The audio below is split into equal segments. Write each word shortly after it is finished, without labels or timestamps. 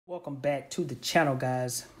Welcome back to the channel,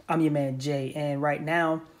 guys. I'm your man Jay, and right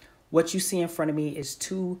now what you see in front of me is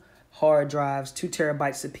two hard drives, 2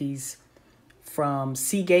 terabytes apiece from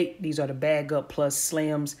Seagate. These are the Bag Up Plus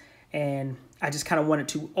Slims, and I just kind of wanted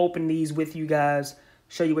to open these with you guys,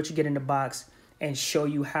 show you what you get in the box, and show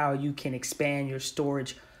you how you can expand your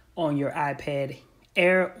storage on your iPad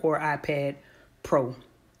Air or iPad Pro. All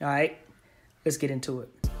right, let's get into it.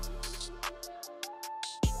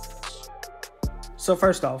 So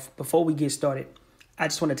first off, before we get started, I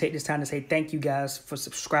just want to take this time to say thank you guys for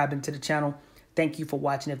subscribing to the channel. Thank you for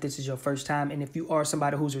watching if this is your first time. And if you are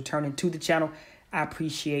somebody who's returning to the channel, I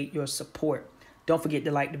appreciate your support. Don't forget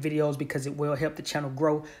to like the videos because it will help the channel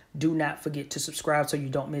grow. Do not forget to subscribe so you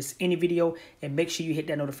don't miss any video. And make sure you hit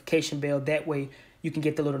that notification bell. That way you can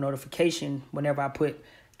get the little notification whenever I put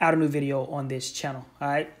out a new video on this channel. All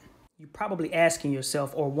right. You're probably asking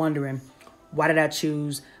yourself or wondering, why did I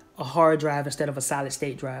choose a hard drive instead of a solid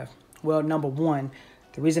state drive? Well, number one,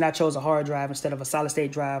 the reason I chose a hard drive instead of a solid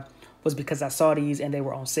state drive was because I saw these and they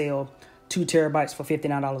were on sale. 2 terabytes for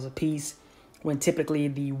 $59 a piece, when typically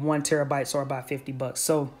the 1 terabytes are about $50.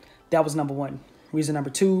 So that was number one. Reason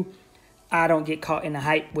number two, I don't get caught in the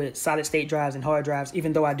hype with solid state drives and hard drives,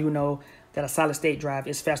 even though I do know that a solid state drive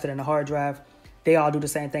is faster than a hard drive. They all do the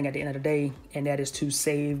same thing at the end of the day, and that is to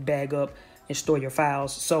save, bag up, and store your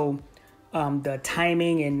files. So the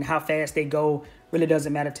timing and how fast they go really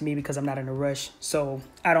doesn't matter to me because I'm not in a rush. So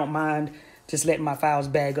I don't mind just letting my files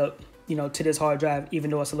bag up, to this hard drive, even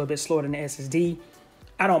though it's a little bit slower than the SSD.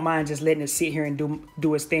 I don't mind just letting it sit here and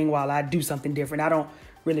do its thing while I do something different. I don't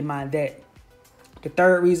really mind that. The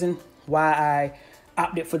third reason why I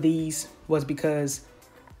opted for these was because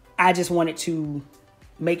I just wanted to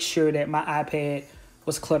make sure that my iPad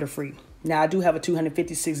was clutter-free. Now, I do have a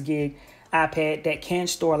 256 gig iPad that can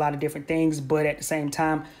store a lot of different things, but at the same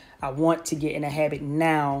time, I want to get in a habit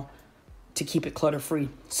now to keep it clutter-free.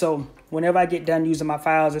 So whenever I get done using my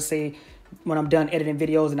files, let's say when I'm done editing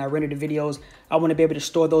videos and I render the videos, I want to be able to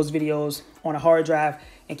store those videos on a hard drive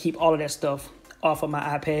and keep all of that stuff off of my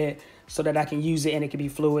iPad so that I can use it and it can be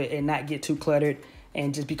fluid and not get too cluttered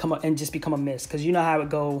and just become a mess. Because you know how it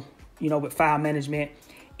go, with file management,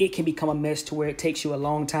 it can become a mess to where it takes you a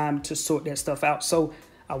long time to sort that stuff out. So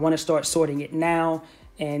I want to start sorting it now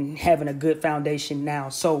and having a good foundation now.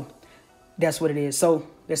 So that's what it is. So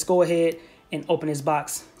let's go ahead and open this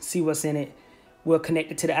box, see what's in it. We'll connect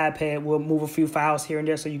it to the iPad. We'll move a few files here and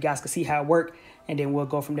there so you guys can see how it works, and then we'll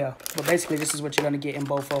go from there. But basically, this is what you're going to get in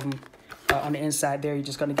both of them. On the inside there, you're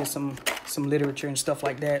just going to get some literature and stuff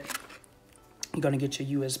like that. You're going to get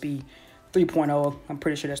your USB 3.0. I'm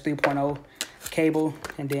pretty sure that's 3.0 cable.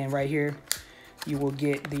 And then right here, you will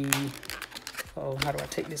get the, how do I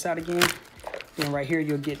take this out again? Then right here,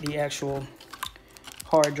 you'll get the actual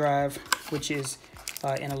hard drive, which is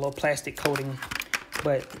in a little plastic coating.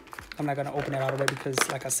 But I'm not going to open it all the way because,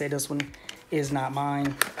 like I said, this one is not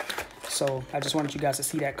mine. So I just wanted you guys to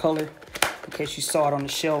see that color in case you saw it on the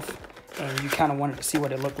shelf and you kind of wanted to see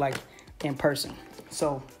what it looked like in person.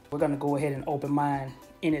 So we're going to go ahead and open mine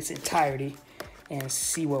in its entirety and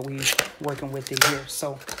see what we're working with in here.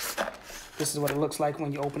 So this is what it looks like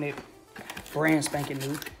when you open it, brand spanking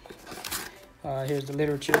new. Here's the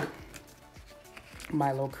literature,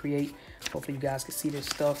 Milo Create. Hopefully you guys can see this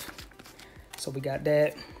stuff. So we got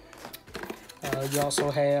that. You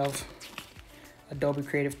also have Adobe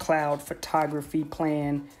Creative Cloud photography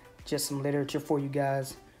plan, just some literature for you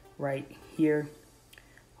guys right here.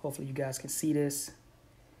 Hopefully you guys can see this.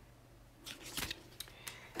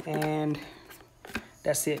 And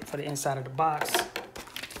that's it for the inside of the box.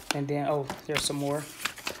 And then, there's some more.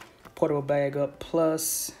 Portable Bag Up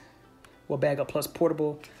Plus. Well, Bag Up Plus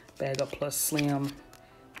Portable, Bag Up Plus Slim.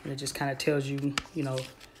 And it just kind of tells you,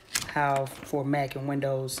 how for Mac and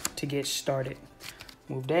Windows to get started.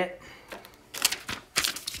 Move that.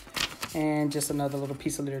 And just another little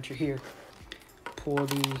piece of literature here. Pull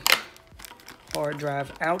the hard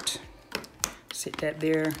drive out. Sit that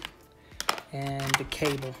there. And the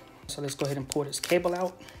cable. So let's go ahead and pull this cable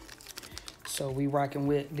out. So we rocking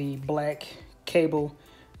with the black cable,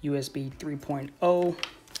 USB 3.0.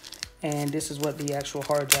 And this is what the actual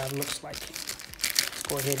hard drive looks like. Let's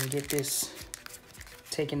go ahead and get this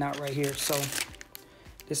taken out right here. So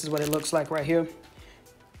this is what it looks like right here.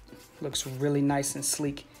 Looks really nice and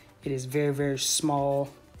sleek. It is very, very small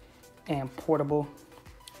and portable.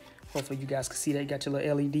 Hopefully you guys can see that. You got your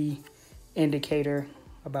little LED indicator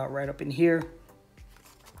about right up in here.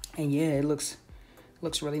 And yeah, it looks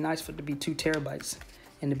really nice for it to be 2 terabytes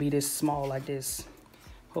and to be this small like this.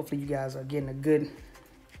 Hopefully you guys are getting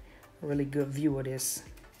a really good view of this.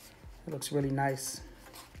 It looks really nice.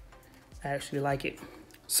 I actually like it.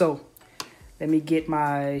 So let me get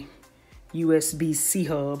my USB-C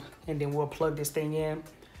hub, and then we'll plug this thing in,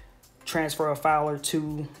 transfer a file or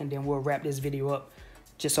two, and then we'll wrap this video up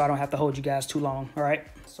just so I don't have to hold you guys too long. All right,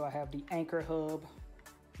 so I have the Anchor hub,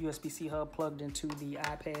 USB-C hub plugged into the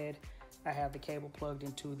iPad. I have the cable plugged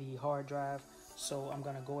into the hard drive. So I'm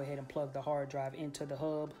gonna go ahead and plug the hard drive into the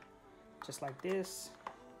hub just like this.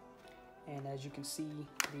 And as you can see,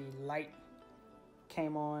 the light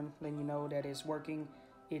came on, letting you know that it's working.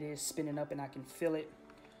 It is spinning up and I can feel it.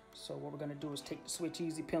 So what we're gonna do is take the Switch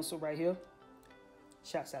Easy pencil right here.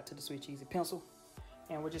 Shouts out to the Switch Easy pencil.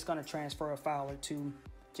 And we're just gonna transfer a file or two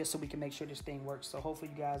just so we can make sure this thing works. So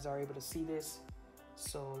hopefully you guys are able to see this.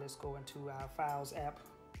 So let's go into our Files app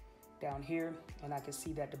down here, and I can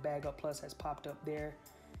see that the Backup Plus has popped up there,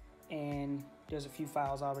 and there's a few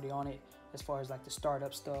files already on it as far as like the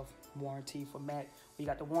startup stuff, warranty for Mac. You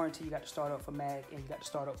got the warranty, you got the startup for Mac, and you got the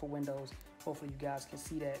startup for Windows. Hopefully you guys can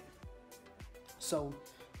see that. So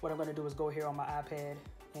what I'm gonna do is go here on my iPad,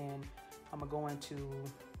 and I'm gonna go into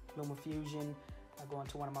LumaFusion. I go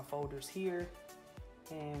into one of my folders here,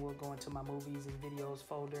 and we'll go into my movies and videos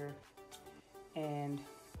folder, and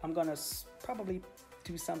I'm gonna probably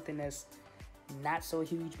do something that's not so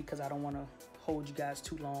huge because I don't want to hold you guys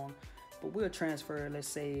too long, but we'll transfer, let's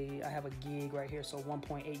say I have a gig right here, so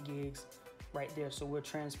 1.8 gigs right there, so we'll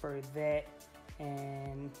transfer that,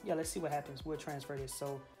 and yeah, let's see what happens. We'll transfer this.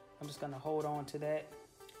 So I'm just going to hold on to that.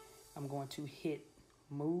 I'm going to hit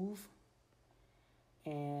move,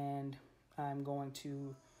 and I'm going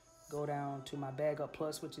to go down to my Backup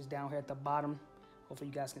Plus, which is down here at the bottom. Hopefully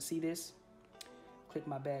you guys can see this. Click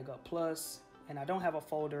my Backup Plus, and I don't have a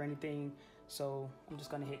folder or anything, so I'm just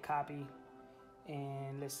gonna hit copy,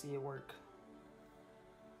 and let's see it work.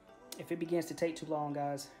 If it begins to take too long,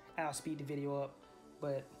 guys, I'll speed the video up,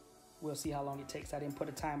 but we'll see how long it takes. I didn't put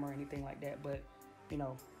a timer or anything like that, but you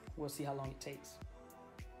know, we'll see how long it takes.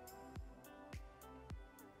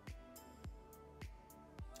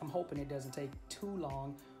 I'm hoping it doesn't take too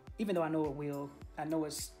long, even though I know it will. I know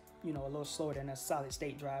it's, you know, a little slower than a solid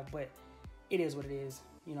state drive, but it is what it is.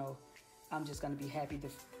 You know, I'm just gonna be happy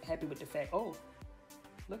with the fact. Oh,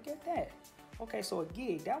 look at that. Okay, so a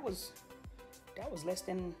gig, that was less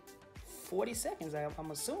than 40 seconds,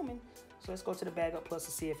 I'm assuming. So let's go to the Backup Plus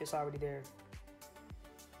to see if it's already there.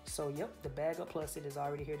 So yep, the Backup Plus, it is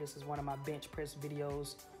already here. This is one of my bench press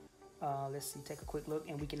videos. Let's see, take a quick look,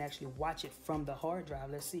 and we can actually watch it from the hard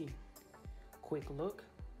drive. Let's see. Quick look.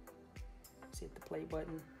 Let's hit the play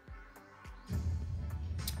button.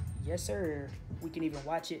 Yes, sir. We can even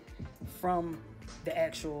watch it from the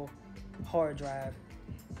actual hard drive.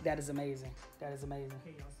 That is amazing. That is amazing.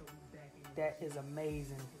 That is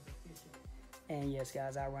amazing. And yes,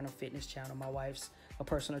 guys, I run a fitness channel. My wife's a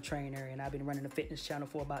personal trainer, and I've been running a fitness channel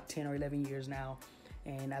for about 10 or 11 years now,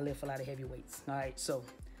 and I lift a lot of heavy weights. All right, so,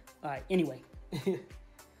 all right, anyway.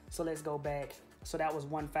 So let's go back. So that was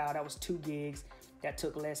one file. That was 2 gigs. That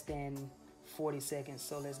took less than 40 seconds.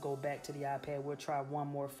 So let's go back to the iPad. We'll try one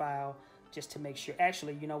more file just to make sure.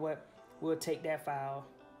 Actually, you know what? We'll take that file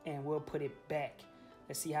and we'll put it back.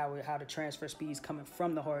 Let's see how the transfer speed is coming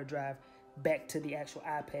from the hard drive back to the actual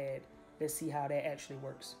iPad. Let's see how that actually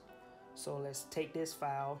works. So let's take this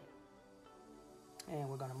file and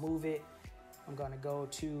we're gonna move it. I'm gonna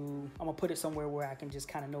put it somewhere where I can just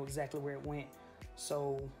kind of know exactly where it went.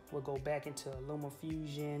 So we'll go back into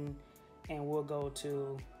LumaFusion, and we'll go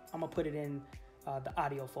to, I'm gonna put it in the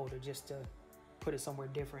audio folder just to put it somewhere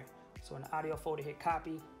different. So in the audio folder, hit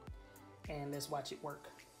copy, and let's watch it work.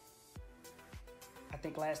 I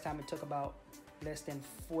think last time it took about less than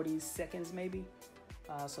 40 seconds maybe.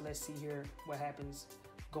 So let's see here what happens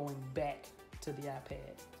going back to the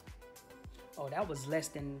iPad. Oh, that was less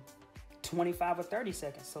than 25 or 30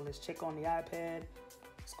 seconds. So let's check on the iPad.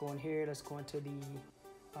 Let's go in here. Let's go into the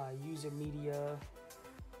user media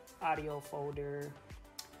audio folder.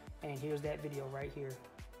 And here's that video right here.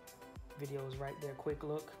 Video is right there. Quick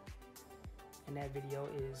look. And that video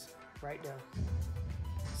is right there.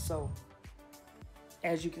 So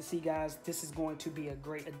as you can see, guys, this is going to be a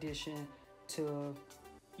great addition to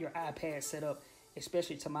your iPad setup,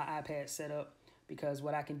 especially to my iPad setup, because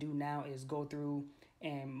what I can do now is go through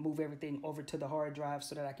and move everything over to the hard drive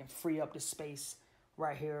so that I can free up the space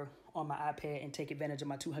right here on my iPad and take advantage of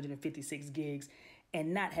my 256 gigs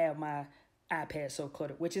and not have my iPad so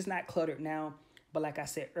cluttered, which is not cluttered now. But like I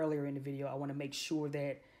said earlier in the video, I want to make sure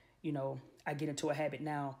that, you know, I get into a habit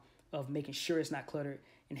now of making sure it's not cluttered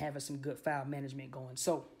and having some good file management going.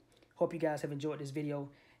 So hope you guys have enjoyed this video.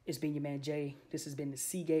 It's been your man Jay. This has been the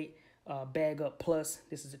Seagate Backup Plus.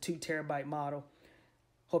 This is a 2 terabyte model.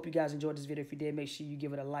 Hope you guys enjoyed this video. If you did, make sure you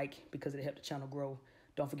give it a like because it helped the channel grow.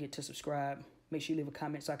 Don't forget to subscribe. Make sure you leave a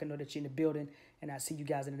comment so I can know that you're in the building. And I'll see you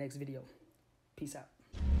guys in the next video. Peace out.